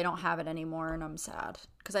blueberry, though. They don't have it anymore, and I'm sad,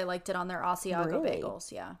 because I liked it on their Asiago bagels.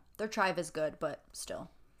 Yeah, their chive is good, but still.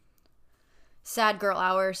 Sad girl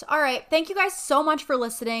hours. All right. Thank you guys so much for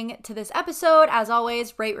listening to this episode. As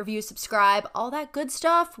always, rate, review, subscribe, all that good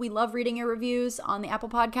stuff. We love reading your reviews on the Apple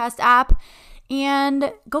Podcast app.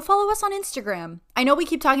 And go follow us on Instagram. I know we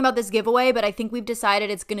keep talking about this giveaway, but I think we've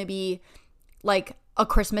decided it's going to be like a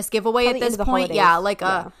Christmas giveaway at this point. Yeah, like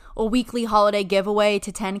a weekly holiday giveaway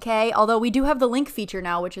to 10K. Although we do have the link feature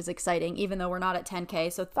now, which is exciting, even though we're not at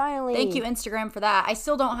 10K. So finally, thank you, Instagram, for that. I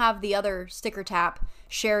still don't have the other sticker tap,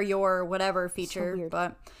 share your whatever feature, so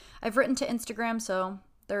but I've written to Instagram, so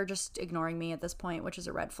they're just ignoring me at this point, which is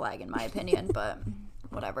a red flag in my opinion, but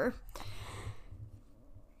whatever.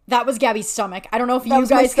 That was Gabby's stomach. I don't know if you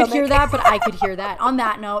guys could hear that, but I could hear that. On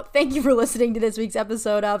that note, thank you for listening to this week's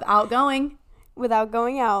episode of Outgoing Without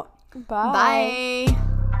Going Out. Bye. Bye.